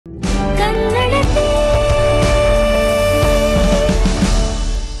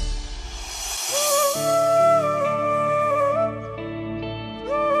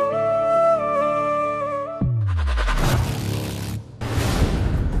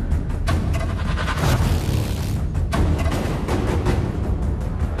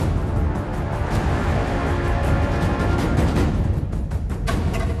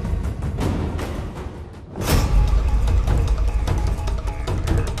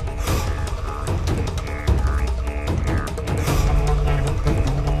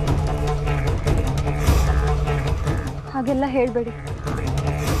ಹಾಗೆಲ್ಲ ಹೇಳಬೇಡಿ.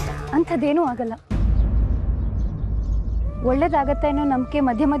 ಅಂಥದ್ದೇನೂ ಆಗಲ್ಲ. ಒಳ್ಳೇದಾಗತ್ತೆ ಅನ್ನೋ ನಂಬಿಕೆ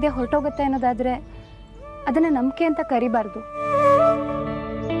ಮಧ್ಯೆ ಮಧ್ಯೆ ಹೊರಟೋಗುತ್ತೆ ಅನ್ನೋದಾದರೆ ಅದನ್ನು ನಂಬಿಕೆ ಅಂತ ಕರಿಬಾರ್ದು.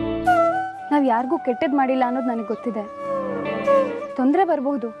 ನಾವು ಯಾರಿಗೂ ಕೆಟ್ಟದ್ದು ಮಾಡಿಲ್ಲ ಅನ್ನೋದು ನನಗೆ ಗೊತ್ತಿದೆ. ತೊಂದರೆ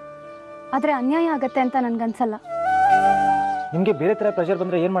ಬರಬಹುದು, ಆದರೆ ಅನ್ಯಾಯ ಆಗತ್ತೆ ಅಂತ ನನಗನ್ಸಲ್ಲ. ನಿಮಗೆ ಬೇರೆ ಥರ ಪ್ರೆಷರ್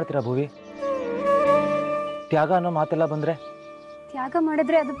ಬಂದರೆ ಏನು ಮಾಡ್ತೀರಾ ಭೂವಿ? ತ್ಯಾಗ ಅನ್ನೋ ಮಾತೆಲ್ಲ ಬಂದರೆ? ತ್ಯಾಗ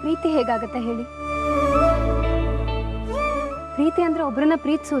ಮಾಡಿದ್ರೆ ಅದು ಪ್ರೀತಿ ಹೇಗಾಗತ್ತೆ ಹೇಳಿ? ಪ್ರೀತಿ ಅಂದರೆ ಒಬ್ಬರನ್ನ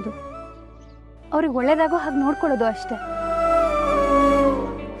ಪ್ರೀತಿಸೋದು, ಅವ್ರಿಗೆ ಒಳ್ಳೇದಾಗೋ ಹಾಗೆ ನೋಡ್ಕೊಳ್ಳೋದು ಅಷ್ಟೇ.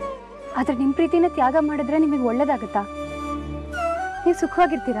 ಆದರೆ ನಿಮ್ಮ ಪ್ರೀತಿನ ತ್ಯಾಗ ಮಾಡಿದ್ರೆ ನಿಮಗೆ ಒಳ್ಳೇದಾಗತ್ತಾ? ನೀವು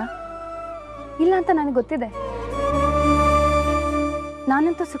ಸುಖವಾಗಿರ್ತೀರಾ? ಇಲ್ಲ ಅಂತ ನನಗೆ ಗೊತ್ತಿದೆ.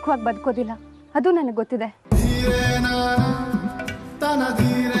 ನಾನಂತೂ ಸುಖವಾಗಿ ಬದುಕೋದಿಲ್ಲ, ಅದು ನನಗೆ ಗೊತ್ತಿದೆ.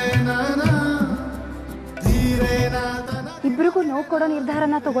 ಇಬ್ಬರಿಗೂ ನೋವು ಕೊಡೋ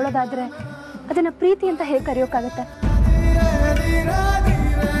ನಿರ್ಧಾರನ ತಗೊಳ್ಳೋದಾದ್ರೆ ಅದನ್ನ ಪ್ರೀತಿ ಅಂತ ಹೇಗೆ ಕರೆಯೋಕ್ಕಾಗತ್ತೆ?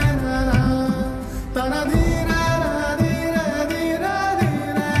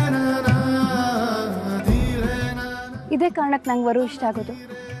 ಇದೇ ಕಾರಣಕ್ಕೆ ನಂಗೆ ವರು ಇಷ್ಟ ಆಗೋದು.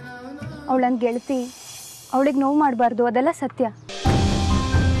 ಅವಳನ್ನ ಗೆಳತಿ, ಅವಳಿಗೆ ನೋವು ಮಾಡಬಾರ್ದು, ಅದೆಲ್ಲ ಸತ್ಯ.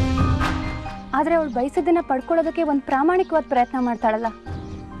 ಆದರೆ ಅವಳು ಬಯಸೋದನ್ನ ಪಡ್ಕೊಳ್ಳೋದಕ್ಕೆ ಒಂದು ಪ್ರಾಮಾಣಿಕವಾದ ಪ್ರಯತ್ನ ಮಾಡ್ತಾಳಲ್ಲ,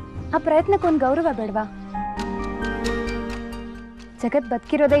 ಆ ಪ್ರಯತ್ನಕ್ಕೆ ಒಂದು ಗೌರವ ಬೇಡವಾ? ಜಗತ್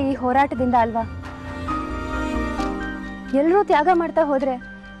ಬದುಕಿರೋದೇ ಈ ಹೋರಾಟದಿಂದ ಅಲ್ವಾ? ಎಲ್ಲರೂ ತ್ಯಾಗ ಮಾಡ್ತಾ ಹೋದ್ರೆ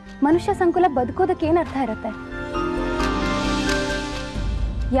ಮನುಷ್ಯ ಸಂಕುಲ ಬದುಕೋದಕ್ಕೆ ಏನು ಅರ್ಥ ಇರುತ್ತೆ?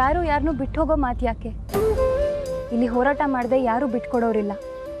 ಯಾರು ಯಾರನ್ನೂ ಬಿಟ್ಟು ಹೋಗೋ ಮಾತು ಯಾಕೆ? ಇಲ್ಲಿ ಹೋರಾಟ ಮಾಡದೆ ಯಾರೂ ಬಿಟ್ಕೊಡೋರಿಲ್ಲ.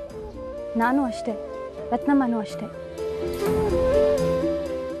 ನಾನು ಅಷ್ಟೇ, ರತ್ನಮ್ಮನೂ ಅಷ್ಟೇ.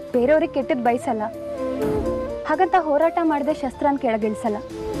 ಬೇರೆಯವ್ರಿಗೆ ಕೆಟ್ಟದ್ದು ಬಯಸಲ್ಲ, ಹಾಗಂತ ಹೋರಾಟ ಮಾಡದೆ ಶಸ್ತ್ರನ ಕೆಳಗಿಳಿಸಲ್ಲ.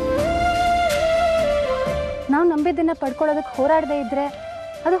 ನಾವು ನಂಬಿದ್ದನ್ನ ಪಡ್ಕೊಳ್ಳೋದಕ್ಕೆ ಹೋರಾಡದೇ ಇದ್ರೆ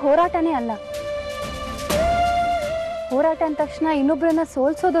ಅದು ಹೋರಾಟನೇ ಅಲ್ಲ. ಹೋರಾಟ ಅಂದ ತಕ್ಷಣ ಇನ್ನೊಬ್ಬರನ್ನ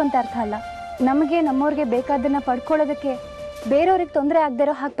ಸೋಲ್ಸೋದು ಅಂತ ಅರ್ಥ ಅಲ್ಲ. ನಮಗೆ ನಮ್ಮವ್ರಿಗೆ ಬೇಕಾದನ್ನ ಪಡ್ಕೊಳ್ಳೋದಕ್ಕೆ ಬೇರೆಯವ್ರಿಗೆ ತೊಂದರೆ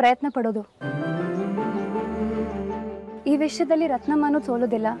ಆಗದಿರೋ ಹಾಗೆ ಪ್ರಯತ್ನ ಪಡೋದು. ಈ ವಿಷಯದಲ್ಲಿ ರತ್ನಮ್ಮನೂ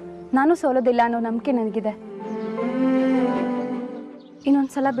ಸೋಲೋದಿಲ್ಲ, ನಾನು ಸೋಲೋದಿಲ್ಲ ಅನ್ನೋ ನಂಬಿಕೆ ನನಗಿದೆ.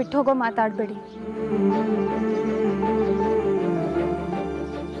 ಇನ್ನೊಂದ್ಸಲ ಬಿಟ್ಟು ಹೋಗೋ ಮಾತಾಡಬೇಡಿ.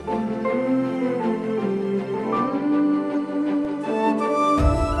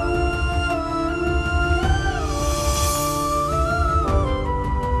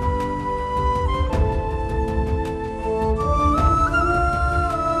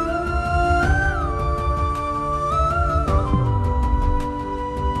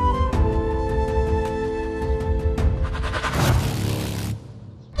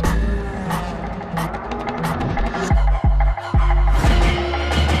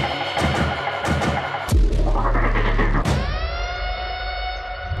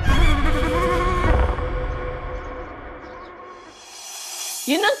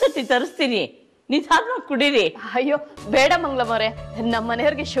 ಇನ್ನೊಂದ್ಸತಿ ತರಿಸ್ತೀನಿ, ನಿಧಾನವಾಗಿ ಕುಡೀರಿ. ಅಯ್ಯೋ ಬೇಡ ಮಂಗಳಮ್ಮವ್ರೆ, ನಮ್ಮ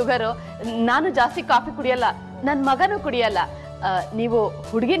ಮನೆಯವ್ರಿಗೆ ಶುಗರು, ನಾನು ಜಾಸ್ತಿ ಕಾಫಿ ಕುಡಿಯಲ್ಲ, ನನ್ನ ಮಗನೂ ಕುಡಿಯಲ್ಲ. ನೀವು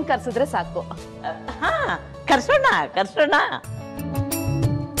ಹುಡುಗಿನ ಕರ್ಸಿದ್ರೆ ಸಾಕು. ಹಾ ಕರ್ಸೋಣ ಕರ್ಸೋಣ.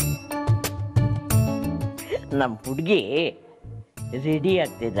 ನಮ್ಮ ಹುಡುಗಿ ರೆಡಿ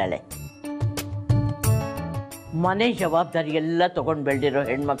ಆಗ್ತಿದ್ದಾಳೆ. ಮನೆ ಜವಾಬ್ದಾರಿ ಎಲ್ಲ ತಗೊಂಡು ಬೆಳೆದಿರೋ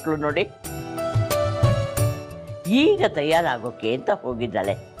ಹೆಣ್ಮಕ್ಳು ನೋಡಿ, ಈಗ ತಯಾರಾಗೋಕೆ ಅಂತ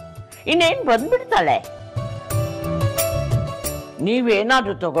ಹೋಗಿದ್ದಾಳೆ. ಇನ್ನೇನು ಬಂದ್ಬಿಡ್ತಾಳೆ.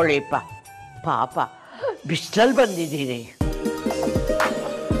 ನೀವೇನಾದ್ರೂ ತಗೊಳ್ಳಿಪ್ಪ, ಪಾಪ ಬಿಸಿಲಲ್ಲಿ ಬಂದಿದ್ದೀರಿ.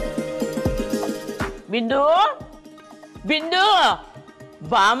 ಬಿಂದು ಬಿಂದು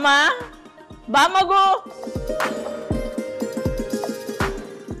ಬಾಮ ಬಾಮಗು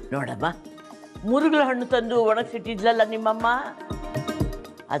ನೋಡಮ್ಮ, ಮುರುಗಲ ಹಣ್ಣು ತಂದು ಒಣಗಿಸಿಟ್ಟಿದ್ಲಲ್ಲ ನಿಮ್ಮಮ್ಮ,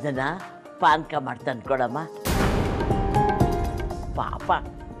 ಅದನ್ನ ಪಾನಕ ಮಾಡಿ ತಂದ್ಕೊಡಮ್ಮ. ಪಾಪ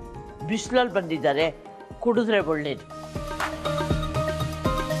ಬಿಸಿಲಲ್ಲಿ ಬಂದಿದ್ದಾರೆ, ಕುಡಿದ್ರೆ ಒಳ್ಳೇದು.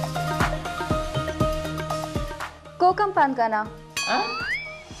 ಕೋಕಂ ಪಾನ್ಕಾನ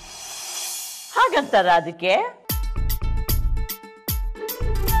ಹಾಗಂತಾರ ಅದಕ್ಕೆ?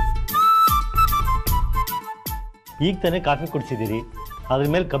 ಈಗ ತಾನೇ ಕಾಫಿ ಕುಡಿಸಿದ್ದೀರಿ, ಅದ್ರ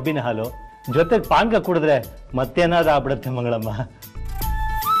ಮೇಲೆ ಕಬ್ಬಿನ ಹಾಲು, ಜೊತೆಗೆ ಪಾನಕ ಕುಡಿದ್ರೆ ಮತ್ತೇನಾದ್ರೂ ಆಗ್ಬಿಡತ್ತೆ ಮಂಗಳಮ್ಮ.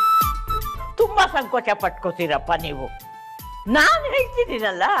 ತುಂಬಾ ಸಂಕೋಚ ಪಟ್ಕೋತೀರಪ್ಪ ನೀವು. ನಾನು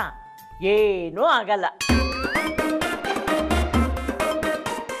ಹೇಳ್ತಿದ್ದೀನಲ್ಲ, ಏನೂ ಆಗಲ್ಲ.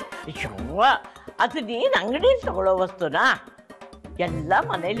 ಅಯ್ಯೋ, ಅದು ನೀನು ಅಂಗಡಿಯಲ್ಲಿ ತಗೊಳ್ಳೋ ವಸ್ತುನಾ? ಎಲ್ಲ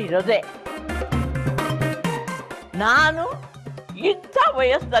ಮನೇಲಿ ಇರೋದೆ. ನಾನು ಇಂಥ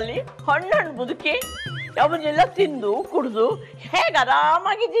ವಯಸ್ಸಲ್ಲಿ ಹಣ್ಣು ಬದುಕಿ ಅವನ್ನೆಲ್ಲ ತಿಂದು ಕುಡಿದು ಹೇಗೆ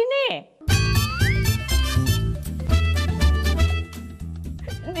ಆರಾಮಾಗಿದ್ದೀನಿ.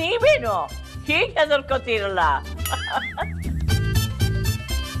 ನೀವೇನು ಹೀಗೆ ಹೆದರ್ಕೋತೀರಲ್ಲ?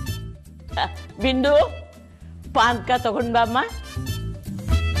 ಬಿಂದು ಪಾನ್ಕ ತಗೊಂಡ್ ಬಾಮ್ಮ.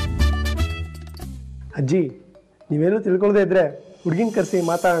 ಅಜ್ಜಿ ನೀವೇನು ತಿಳ್ಕೊಳ್ಳದೆ ಇದ್ರೆ ಹುಡುಗಿನ ಕರೆಸಿ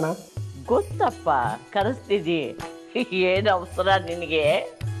ಮಾತಾಡೋಣ. ಗೊತ್ತಪ್ಪ, ಕರೆಸ್ತಿದ್ದಿ. ಏನು ಅವಸರ ನಿನಗೆ?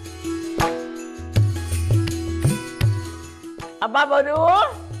 ಅಮ್ಮ ಬರು,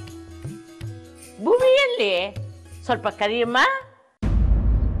 ಭೂಮಿಯಲ್ಲಿ ಸ್ವಲ್ಪ ಕರಿಯಮ್ಮ.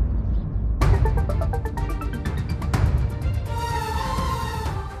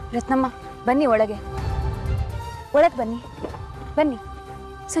 ರತ್ನಮ್ಮ ಬನ್ನಿ, ಒಳಗೆ ಬನ್ನಿ. ಬನ್ನಿ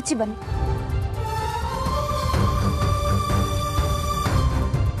ಸುಚಿ, ಬನ್ನಿ.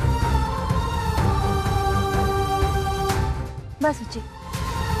 ಬಾ ಸುಚಿ.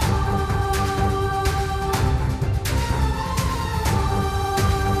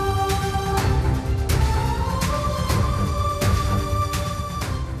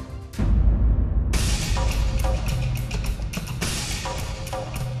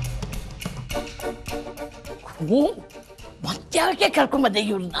 ಮತ್ತಾಕೆ ಕರ್ಕೊಂಬಂದೆ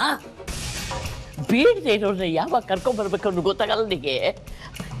ಇವ್ರನ್ನ? ಬೇಡದೆ ಇರೋರನ್ನ ಯಾವಾಗ ಕರ್ಕೊಂಬರ್ಬೇಕು ಅನ್ನೋ ಗೊತ್ತಾಗಲ್ಲ ನಿನಗೆ.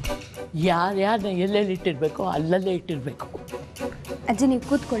 ಯಾರ್ಯಾರನ್ನ ಎಲ್ಲೆಲ್ಲಿ ಇಟ್ಟಿರ್ಬೇಕು ಅಲ್ಲಲ್ಲೇ ಇಟ್ಟಿರ್ಬೇಕು. ಅಜ್ಜಿ ನೀವು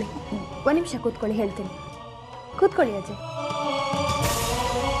ಕೂತ್ಕೊಳ್ಳಿ, ಒಂದು ನಿಮಿಷ ಕೂತ್ಕೊಳ್ಳಿ, ಹೇಳ್ತೀನಿ. ಕೂತ್ಕೊಳ್ಳಿ ಅಜ್ಜಿ.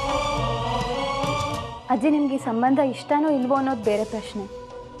 ಅಜ್ಜಿ ನಿಮ್ಗೆ ಈ ಸಂಬಂಧ ಇಷ್ಟನೋ ಇಲ್ವೋ ಅನ್ನೋದು ಬೇರೆ ಪ್ರಶ್ನೆ.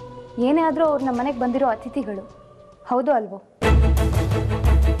 ಏನೇ ಆದರೂ ಅವ್ರು ನಮ್ಮ ಮನೆಗೆ ಬಂದಿರೋ ಅತಿಥಿಗಳು, ಹೌದು ಅಲ್ವೋ?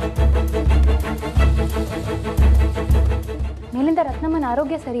 ಮೇಲಿಂದ ರತ್ನಮ್ಮನ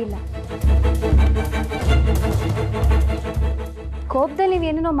ಆರೋಗ್ಯ ಸರಿ ಇಲ್ಲ. ಕೋಪದಲ್ಲಿ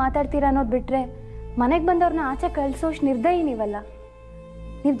ನೀವೇನೇನೋ ಮಾತಾಡ್ತೀರಾ ಅನ್ನೋದು ಬಿಟ್ರೆ ಮನೆಗೆ ಬಂದವ್ರನ್ನ ಆಚೆ ಕಳಿಸೋಷ್ಟು ನಿರ್ದಯಿ ನೀವಲ್ಲ.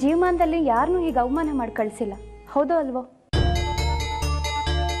 ನೀವು ಜೀವಮಾನದಲ್ಲಿ ಯಾರನ್ನೂ ಹೀಗೆ ಅವಮಾನ ಮಾಡಿ ಕಳಿಸಿಲ್ಲ, ಹೌದು ಅಲ್ವೋ?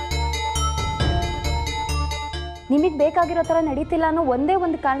 ನಿಮಗೆ ಬೇಕಾಗಿರೋ ಥರ ನಡೀತಿಲ್ಲ ಅನ್ನೋ ಒಂದೇ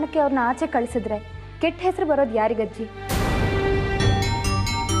ಒಂದು ಕಾರಣಕ್ಕೆ ಅವ್ರನ್ನ ಆಚೆ ಕಳಿಸಿದ್ರೆ ಕೆಟ್ಟ ಹೆಸರು ಬರೋದು ಯಾರಿಗಜ್ಜಿ?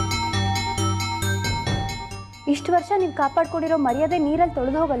 ಇಷ್ಟು ವರ್ಷ ನೀವು ಕಾಪಾಡ್ಕೊಂಡಿರೋ ಮರ್ಯಾದೆ ನೀರಲ್ಲಿ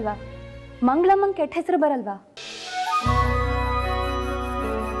ತೊಳೆದು ಹೋಗಲ್ವಾ? ಮಂಗಳಮ್ಮಂಗೆ ಕೆಟ್ಟ ಹೆಸರು ಬರಲ್ವಾ?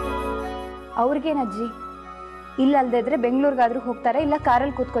 ಅವ್ರಿಗೇನಜ್ಜಿ, ಇಲ್ಲಲ್ದಿದ್ರೆ ಬೆಂಗಳೂರಿಗಾದ್ರೂ ಹೋಗ್ತಾರೆ, ಇಲ್ಲ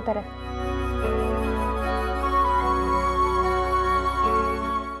ಕಾರಲ್ಲಿ ಕೂತ್ಕೋತಾರೆ.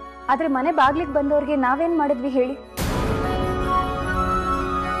 ಆದ್ರೆ ಮನೆ ಬಾಗ್ಲಿಗೆ ಬಂದವ್ರಿಗೆ ನಾವೇನ್ ಮಾಡಿದ್ವಿ ಹೇಳಿ?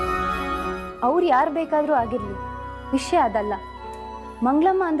 ಅವ್ರು ಯಾರು ಬೇಕಾದ್ರೂ ಆಗಿರ್ಲಿ, ವಿಷಯ ಅದಲ್ಲ.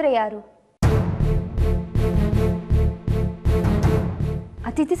 ಮಂಗಳಮ್ಮ ಅಂದ್ರೆ ಯಾರು?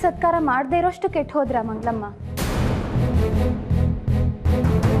 ಅತಿಥಿ ಸತ್ಕಾರ ಮಾಡದೇ ಇರೋಷ್ಟು ಕೆಟ್ಟು ಹೋದ್ರ ಮಂಗಳಮ್ಮ?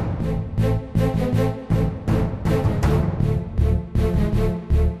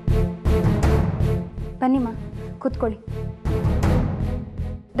 ಬನ್ನಿಮ್ಮ, ಕೂತ್ಕೊಳ್ಳಿ.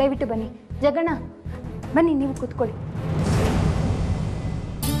 ದಯವಿಟ್ಟು ಬನ್ನಿ. ಜಗಣ್ಣ ಬನ್ನಿ, ನೀವು ಕೂತ್ಕೊಳ್ಳಿ.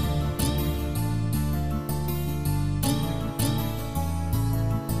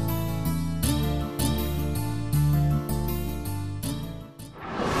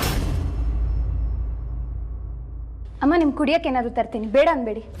 ಅಮ್ಮ ನಿಮ್ಗೆ ಕುಡಿಯಕ್ಕೆ ಏನಾದ್ರು ತರ್ತೀನಿ, ಬೇಡ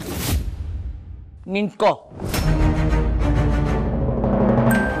ಅನ್ಬೇಡಿ. ನಿಂತ್ಕೋ.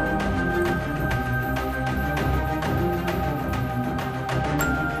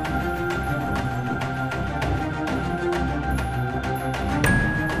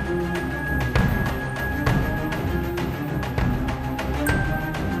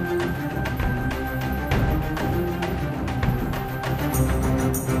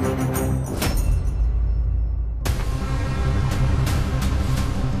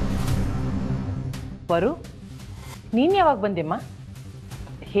 ಬರು, ನೀನು ಯಾವಾಗ ಬಂದೆಮ್ಮ?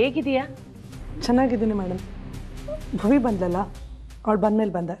 ಹೇಗಿದೆಯಾ? ಚೆನ್ನಾಗಿದ್ದೀನಿ ಮೇಡಮ್. ಭುವಿ ಬಂದಲ್ಲ, ಅವಳು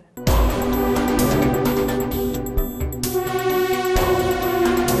ಬಂದಮೇಲೆ ಬಂದೆ.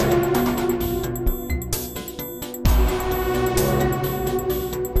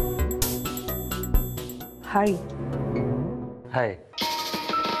 ಹಾಯ್. ಹಾಯ್.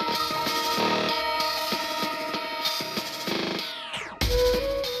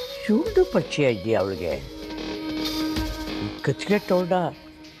 ಶೂಡು ಪರಿಚಯ ಇದೆಯಾ ಅವಳಿಗೆ? ಕಚ್ಗೆಟ್ಟವಳ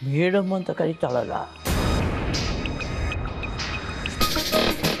ಮೇಡಮ್ ಅಂತ ಕರೀತಾಳಲ್ಲ.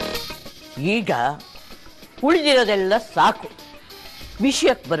 ಈಗ ಉಳಿದಿರೋದೆಲ್ಲ ಸಾಕು,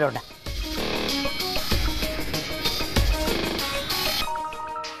 ವಿಷಯಕ್ಕೆ ಬರೋಣ.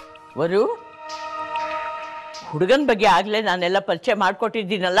 ವರು, ಹುಡುಗನ ಬಗ್ಗೆ ಆಗಲೇ ನಾನೆಲ್ಲ ಪರಿಚಯ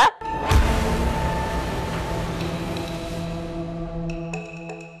ಮಾಡಿಕೊಟ್ಟಿದ್ದೀನಲ್ಲ.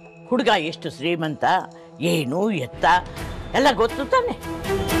 ಹುಡುಗ ಎಷ್ಟು ಶ್ರೀಮಂತ, ಏನು ಎತ್ತ ಎಲ್ಲ ಗೊತ್ತು ತಾನೆ.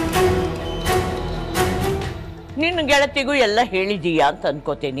 ನಿನ್ನ ಗೆಳತಿಗೂ ಎಲ್ಲ ಹೇಳಿದೀಯಾ ಅಂತ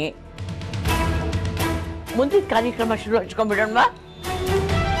ಅನ್ಕೋತೀನಿ. ಮುಂದಿನ ಕಾರ್ಯಕ್ರಮ ಶುರು ಹಚ್ಕೊಂಡ್ಬಿಡೋಣವಾ?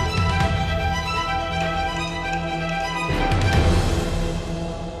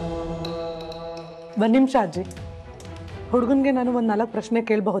 ಒಂದು ನಿಮಿಷ ಅಜ್ಜಿ, ಹುಡುಗನಿಗೆ ನಾನು ಒಂದು 4 ಪ್ರಶ್ನೆ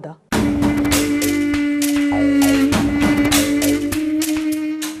ಕೇಳಬಹುದಾ?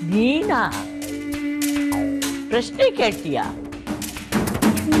 ನೀನಾ ಪ್ರಶ್ನೆ ಕೇಳ್ತೀಯ?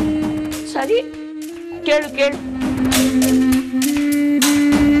 ಸರಿ, ಕೇಳು ಕೇಳು.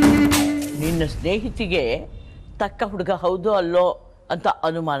 ನಿನ್ನ ಸ್ನೇಹಿತಿಗೆ ತಕ್ಕ ಹುಡುಗ ಹೌದು ಅಲ್ಲೋ ಅಂತ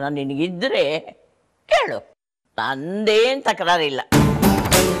ಅನುಮಾನ ನಿನಗಿದ್ರೆ ಕೇಳು, ನಂದೇನ್ ತಕರಾರಿಲ್ಲ.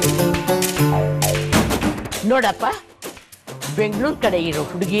 ನೋಡಪ್ಪ, ಬೆಂಗಳೂರು ಕಡೆ ಇರೋ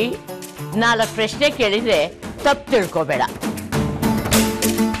ಹುಡುಗಿ 4 ಪ್ರಶ್ನೆ ಕೇಳಿದ್ರೆ ತಪ್ಪು ತಿಳ್ಕೊಬೇಡ.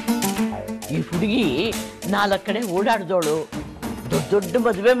 ಈ ಹುಡುಗಿ 4 ಕಡೆ ಓಡಾಡ್ದೋಳು, ದೊಡ್ಡ ದೊಡ್ಡ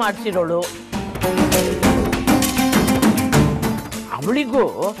ಮದುವೆ ಮಾಡಿಸಿರೋಳು. ಅವಳಿಗೂ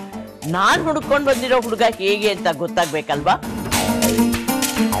ನಾನು ಹುಡ್ಕೊಂಡು ಬಂದಿರೋ ಹುಡುಗ ಹೇಗೆ ಅಂತ ಗೊತ್ತಾಗ್ಬೇಕಲ್ವಾ?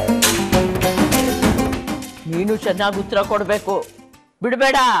 ನೀನು ಚೆನ್ನಾಗಿ ಉತ್ತರ ಕೊಡ್ಬೇಕು,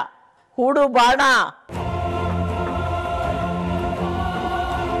 ಬಿಡಬೇಡ. ಹೂಡು ಬಾಣ.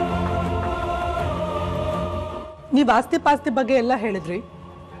 ನೀವು ಆಸ್ತಿ ಪಾಸ್ತಿ ಬಗ್ಗೆ ಎಲ್ಲ ಹೇಳಿದ್ರಿ,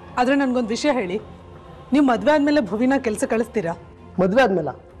 ಆದರೆ ನನಗೊಂದು ವಿಷಯ ಹೇಳಿ, ನೀವು ಮದುವೆ ಆದಮೇಲೆ ಭುವಿನ ಕೆಲಸ ಕಳಿಸ್ತೀರಾ? ಮದುವೆ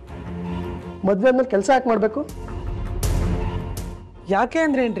ಆದ್ಮೇಲೆ ಕೆಲಸ ಯಾಕೆ ಮಾಡಬೇಕು? ಯಾಕೆ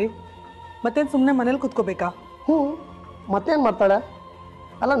ಅಂದ್ರೆ ಏನ್ರಿ, ಮತ್ತೇನು ಸುಮ್ಮನೆ ಮನೇಲಿ ಕೂತ್ಕೋಬೇಕಾ? ಮತ್ತೇನು ಮಾಡ್ತಾಳೆ?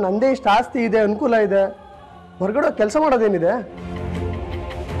 ಅಲ್ಲ, ನಂದೇ ಇಷ್ಟು ಆಸ್ತಿ ಇದೆ, ಅನುಕೂಲ ಇದೆ, ಹೊರಗಡೆ ಕೆಲಸ ಮಾಡೋದೇನಿದೆ?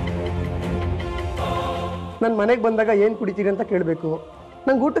 ನನ್ನ ಮನೆಗೆ ಬಂದಾಗ ಏನು ಕುಡಿತೀರಿ ಅಂತ ಕೇಳಬೇಕು,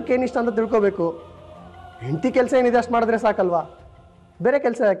 ನಂಗೆ ಊಟಕ್ಕೆ ಏನು ಇಷ್ಟ ಅಂತ ತಿಳ್ಕೊಬೇಕು. ಹೆಂಡತಿ ಕೆಲಸ ಏನಿದೆ ಅಷ್ಟು ಮಾಡಿದ್ರೆ ಸಾಕಲ್ವಾ? ಬೇರೆ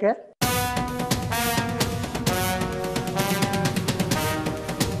ಕೆಲಸ ಯಾಕೆ?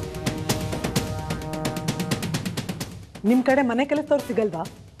 ನಿಮ್ಮ ಕಡೆ ಮನೆ ಕೆಲಸದವ್ರು ಸಿಗಲ್ವಾ?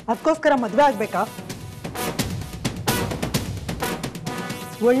 ಅದಕ್ಕೋಸ್ಕರ ಮದುವೆ ಆಗ್ಬೇಕಾ?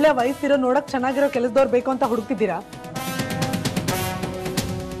 ಒಳ್ಳೆ ವಯಸ್ಸಿರೋ ನೋಡಕ್ ಚೆನ್ನಾಗಿರೋ ಕೆಲಸದವ್ರು ಬೇಕು ಅಂತ ಹುಡುಕ್ತಿದ್ದೀರಾ?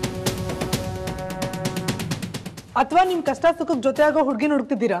 ಅಥವಾ ನಿಮ್ ಕಷ್ಟ ಸುಖಕ್ಕೆ ಜೊತೆ ಆಗೋ ಹುಡುಗಿನ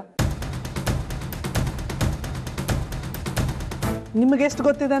ಹುಡುಕ್ತಿದ್ದೀರಾ? ನಿಮಗೆ ಎಷ್ಟು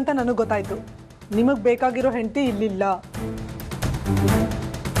ಗೊತ್ತಿದೆ ಅಂತ ನನಗೆ ಗೊತ್ತಾಯ್ತು. ನಿಮಗೆ ಬೇಕಾಗಿರೋ ಹೆಂಡತಿ ಇಲ್ಲಿಲ್ಲ.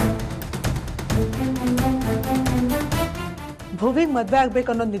 ಭುವಿಗೆ ಮದ್ವೆ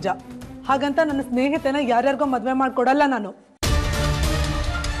ಆಗ್ಬೇಕು ಅನ್ನೋದು ನಿಜ. ಹಾಗಂತ ನನ್ನ ಸ್ನೇಹಿತನ ಯಾರ್ಯಾರಿಗೋ ಮದ್ವೆ ಮಾಡ್ಕೊಡಲ್ಲ ನಾನು.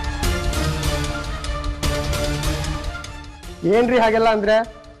 ಏನ್ರಿ ಹಾಗೆಲ್ಲ ಅಂದ್ರೆ?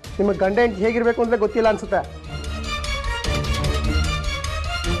 ನಿಮಗೆ ಗಂಡ ಹೆಂಡತಿ ಹೇಗಿರ್ಬೇಕು ಅಂದ್ರೆ ಗೊತ್ತಿಲ್ಲ ಅನ್ಸುತ್ತೆ.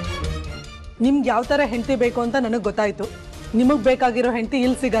 ನಿಮ್ಗೆ ಯಾವ ಥರ ಹೆಂಡತಿ ಬೇಕು ಅಂತ ನನಗೆ ಗೊತ್ತಾಯ್ತು. ನಿಮಗೆ ಬೇಕಾಗಿರೋ ಹೆಂಡತಿ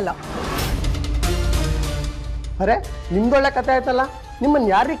ಇಲ್ಲಿ ಸಿಗಲ್ಲ. ಅರೆ, ನಿಮ್ದೊಳ್ಳೆ ಕತೆ ಆಯ್ತಲ್ಲ. ನಿಮ್ಮನ್ನು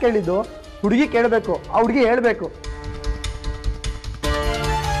ಯಾರಿಗೆ ಕೇಳಿದ್ದು? ಹುಡುಗಿ ಕೇಳಬೇಕು, ಆ ಹುಡುಗಿ ಹೇಳ್ಬೇಕು.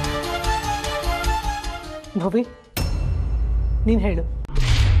 ಭುವಿ, ನೀನು ಹೇಳು.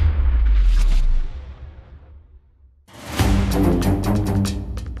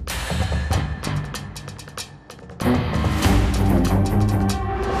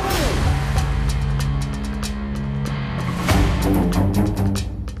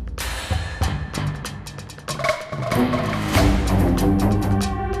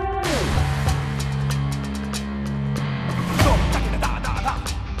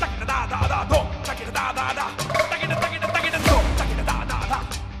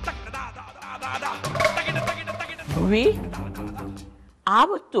 ಭುವಿ,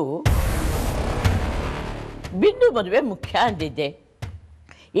 ಆವತ್ತು ಬಿಂದು ಮದುವೆ ಮುಖ್ಯ ಅಂದಿದ್ದೆ.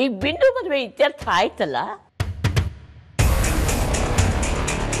 ಈಗ ಬಿಂದು ಮದುವೆ ಇತ್ಯರ್ಥ ಆಯ್ತಲ್ಲ.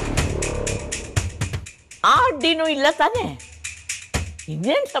 ಆ ಅಡ್ಡಿನೂ ಇಲ್ಲ ತಾನೆ?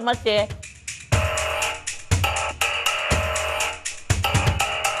 ಇನ್ನೇನು ಸಮಸ್ಯೆ?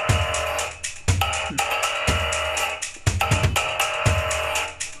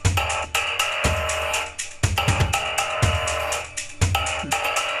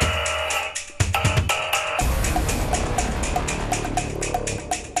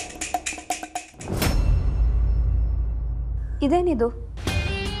 ಇದೇನಿದು?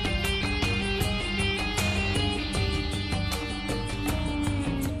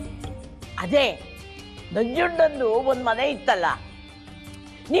 ಅದೇ ನಂಜುಂಡಂದು ಒಂದು ಮನೆ ಇತ್ತಲ್ಲ,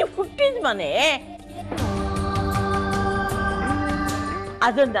 ನೀವು ಹುಟ್ಟಿದ ಮನೆ.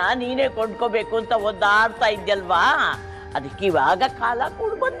 ಅದನ್ನ ನೀನೇ ಕೊಂಡ್ಕೋಬೇಕು ಅಂತ ಒದ್ದಾಡ್ತಾ ಇದ್ಯಲ್ವಾ, ಅದಕ್ಕೆ ಇವಾಗ ಕಾಲ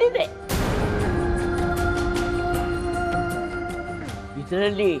ಕೂಡ ಬಂದಿದೆ.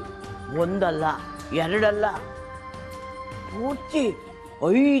 ಇದರಲ್ಲಿ ಒಂದಲ್ಲ ಎರಡಲ್ಲ, ಪೂರ್ತಿ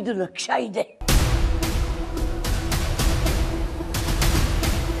 5 ಲಕ್ಷ ಇದೆ.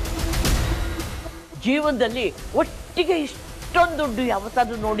 ಜೀವನದಲ್ಲಿ ಒಟ್ಟಿಗೆ ಇಷ್ಟೊಂದು ದುಡ್ಡು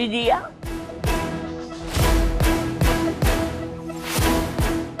ಯಾವತ್ತಾದ್ರೂ ನೋಡಿದೀಯಾ?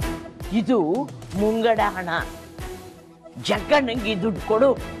 ಇದು ಮುಂಗಡ ಹಣ. ಜಗ್ಗಣ್ಣಂಗೆ ದುಡ್ಡು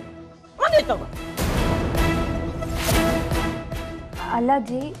ಕೊಡು, ಮನೆ ತಗೋ. ಅಲ್ಲ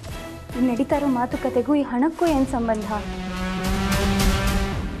ಜಿ, ನಡೀತಾ ಇರೋ ಮಾತುಕತೆಗೂ ಈ ಹಣಕ್ಕೂ ಏನು ಸಂಬಂಧ?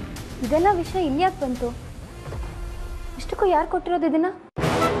 ಇದೆಲ್ಲ ವಿಷಯ ಇಲ್ಲಿ ಯಾಕೆ ಬಂತು? ಅಷ್ಟಕ್ಕೂ ಯಾರು ಕೊಟ್ಟಿರೋದು ಇದನ್ನ?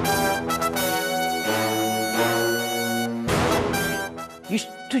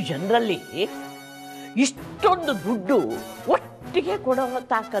 ಇಷ್ಟು ಜನರಲ್ಲಿ ಇಷ್ಟೊಂದು ದುಡ್ಡು ಒಟ್ಟಿಗೆ ಕೊಡೋ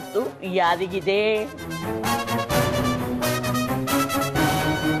ತಾಕತ್ತು ಯಾರಿಗಿದೆ?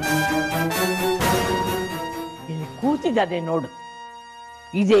 ಇಲ್ಲಿ ಕೂತಿದ್ದಾರೆ ನೋಡು,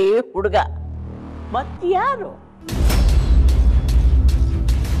 ಇದೇ ಹುಡುಗ. ಮತ್ಯಾರು?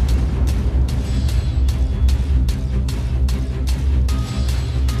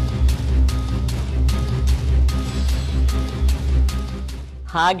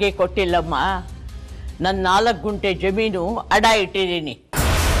 ಹಾಗೆ ಕೊಟ್ಟಿಲ್ಲಮ್ಮ, ನನ್ನ 4 ಗುಂಟೆ ಜಮೀನು ಅಡ ಇಟ್ಟಿದ್ದೀನಿ.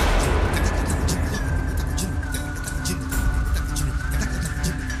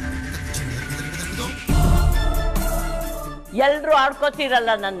 ಎಲ್ರೂ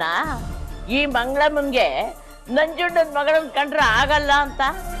ಆಡ್ಕೋತಿರಲ್ಲ ನನ್ನ, ಈ ಮಂಗಳಮ್ಮಂಗೆ ನಂಜುಂಡನ ಮಗಳನ್ನ ಕಂಡ್ರೆ ಆಗಲ್ಲ ಅಂತ.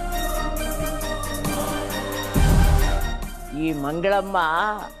 ಈ ಮಂಗಳಮ್ಮ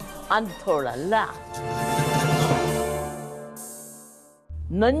ಅಂಥೋಳಲ್ಲ.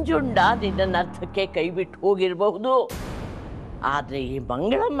 ನಂಜುಂಡ ನಿನ್ನ ಅರ್ಥಕ್ಕೆ ಕೈ ಬಿಟ್ಟು ಹೋಗಿರಬಹುದು, ಆದರೆ ಈ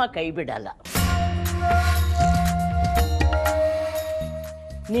ಮಂಗಳಮ್ಮ ಕೈ ಬಿಡಲ್ಲ.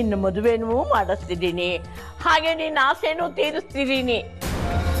 ನಿನ್ನ ಮದುವೆನೂ ಮಾಡಿಸ್ತಿದ್ದೀನಿ, ಹಾಗೆ ನಿನ್ನ ಆಸೆನೂ ತೀರಿಸ್ತಿದ್ದೀನಿ.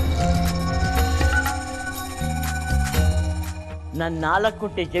 ನನ್ನ 4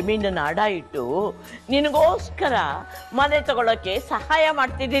 ಗುಂಟೆ ಜಮೀನನ್ನು ಅಡ ಇಟ್ಟು ನಿನಗೋಸ್ಕರ ಮನೆ ತಗೊಳ್ಳೋಕೆ ಸಹಾಯ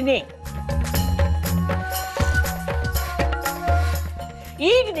ಮಾಡ್ತಿದ್ದೀನಿ.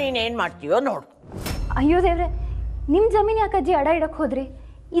 ಈಗ ನೀನೇನು ಮಾಡ್ತೀಯೋ ನೋಡು. ಅಯ್ಯೋ ದೇವ್ರೆ, ನಿಮ್ಮ ಜಮೀನು ಯಾಕಜ್ಜಿ ಅಡ ಇಡಕ್ಕೆ ಹೋದ್ರಿ?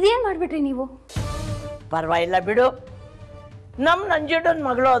 ಇದೇನು ಮಾಡಿಬಿಟ್ರಿ ನೀವು? ಪರವಾಗಿಲ್ಲ ಬಿಡು, ನಮ್ಮ ನಂಜುಂಡನ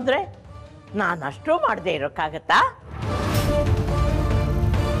ಮಗಳು ಅಂದರೆ ನಾನು ಅಷ್ಟು ಮಾಡದೆ ಇರೋಕ್ಕಾಗತ್ತಾ?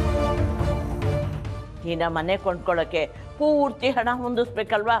 ನೀನ ಮನೆ ಕೊಂಡ್ಕೊಳ್ಳೋಕ್ಕೆ ಪೂರ್ತಿ ಹಣ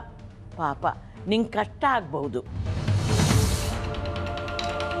ಹೊಂದಿಸ್ಬೇಕಲ್ವಾ? ಪಾಪ ನಿಂಗೆ ಕಷ್ಟ ಆಗ್ಬಹುದು.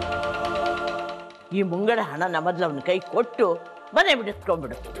 ಈ ಮುಂಗಡ ಹಣನ ಮೊದಲು ಅವನ ಕೈ ಕೊಟ್ಟು ಮನೆ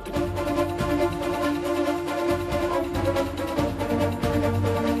ಬಿಡಿಸ್ಕೊಂಡ್ಬಿಡು.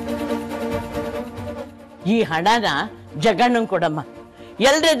 ಈ ಹಣನ ಜಗಣ್ಣಂಗೆ ಕೊಡಮ್ಮ,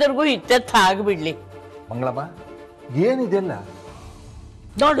 ಎಲ್ರೆದುರಿಗೂ ಇತ್ಯರ್ಥ ಆಗಿಬಿಡ್ಲಿ. ಮಂಗಳಮ್ಮ, ಏನಿದೆಲ್ಲ?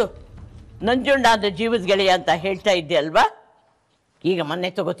 ನೋಡು, ನಂಜುಂಡ ಅಂತ ಜೀವದ ಗೆಳೆಯ ಅಂತ ಹೇಳ್ತಾ ಇದ್ದೆ ಅಲ್ವಾ? ಈಗ ಮೊನ್ನೆ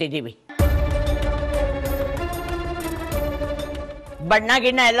ತಗೋತಿದ್ದೀವಿ. ಬಣ್ಣ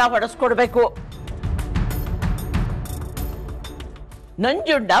ಗಿಣ್ಣ ಎಲ್ಲ ಹೊಡೆಸ್ಕೊಡ್ಬೇಕು.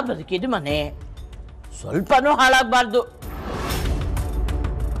 ನಂಜುಂಡ ಬದುಕಿದ ಮನೆ, ಸ್ವಲ್ಪನೂ ಹಾಳಾಗಬಾರ್ದು.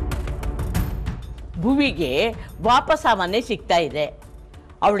 ಭುವಿಗೆ ವಾಪಸ್ ಆ ಮನೆ ಸಿಗ್ತಾ ಇದೆ,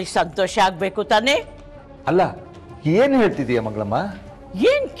 ಅವಳಿಗೆ ಸಂತೋಷ ಆಗ್ಬೇಕು ತಾನೇ? ಅಲ್ಲ, ಏನು ಹೇಳ್ತಿದೀಯ ಮಂಗಳಮ್ಮ?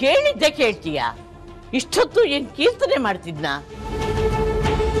 ಏನ್ ಕೇಳಿದ್ದೆ ಕೇಳ್ತೀಯ? ಇಷ್ಟೊತ್ತು ಏನ್ ಕೀರ್ತನೆ ಮಾಡ್ತಿದ್ನ?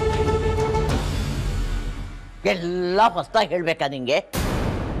 ಎಲ್ಲ ಹೊಸ್ದಾಗಿ ಹೇಳ್ಬೇಕಾ ನಿಂಗೆ?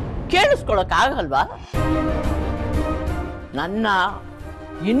 ಕೇಳಿಸ್ಕೊಳಕ್ ಆಗಲ್ವಾ? ನನ್ನ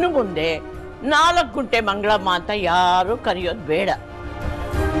ಇನ್ನು ಮುಂದೆ 4 ಗುಂಟೆ ಮಂಗಳಮ್ಮ ಅಂತ ಯಾರು ಕರೆಯೋದು ಬೇಡ.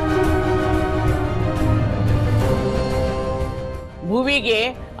 ಭುವಿಗೆ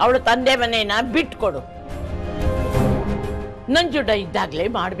ಅವಳು ತಂದೆ ಮನೇನ ಬಿಟ್ಕೊಡು. ನಂಜುಂಡ ಇದ್ದಾಗಲೇ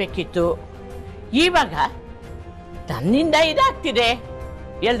ಮಾಡಬೇಕಿತ್ತು, ಇವಾಗ ತನ್ನಿಂದ ಇದಾಗ್ತಿದೆ.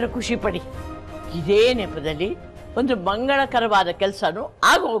 ಎಲ್ಲರೂ ಖುಷಿ ಪಡಿ. ಇದೇ ನೆಪದಲ್ಲಿ ಒಂದು ಮಂಗಳಕರವಾದ ಕೆಲಸನೂ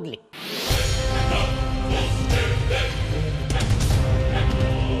ಆಗೋಗ್ಲಿ.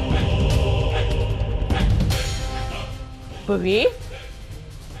 ಭುವಿ,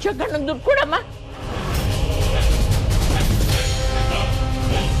 ಜಗಣ್ಣ ದುಡ್ಡು ಕೊಡಮ್ಮ.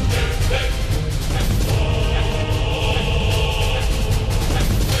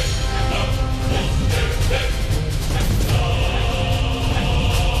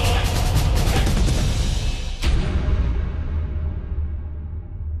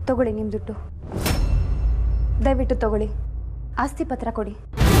 ತಗೊಳ್ಳಿ ನಿಮ್ಮ ದುಡ್ಡು, ದಯವಿಟ್ಟು ತಗೊಳ್ಳಿ. ಆಸ್ತಿ ಪತ್ರ ಕೊಡಿ.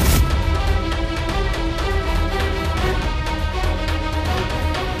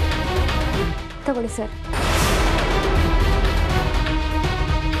 ತಗೊಳ್ಳಿ ಸರ್.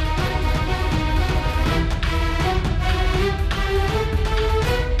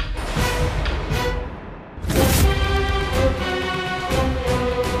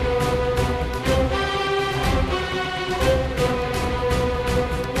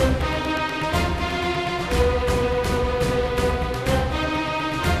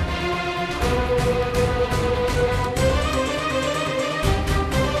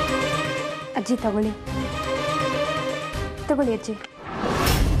 ಅಜ್ಜಿ ತಗೊಳ್ಳಿ, ತಗೊಳ್ಳಿ ಅಜ್ಜಿ.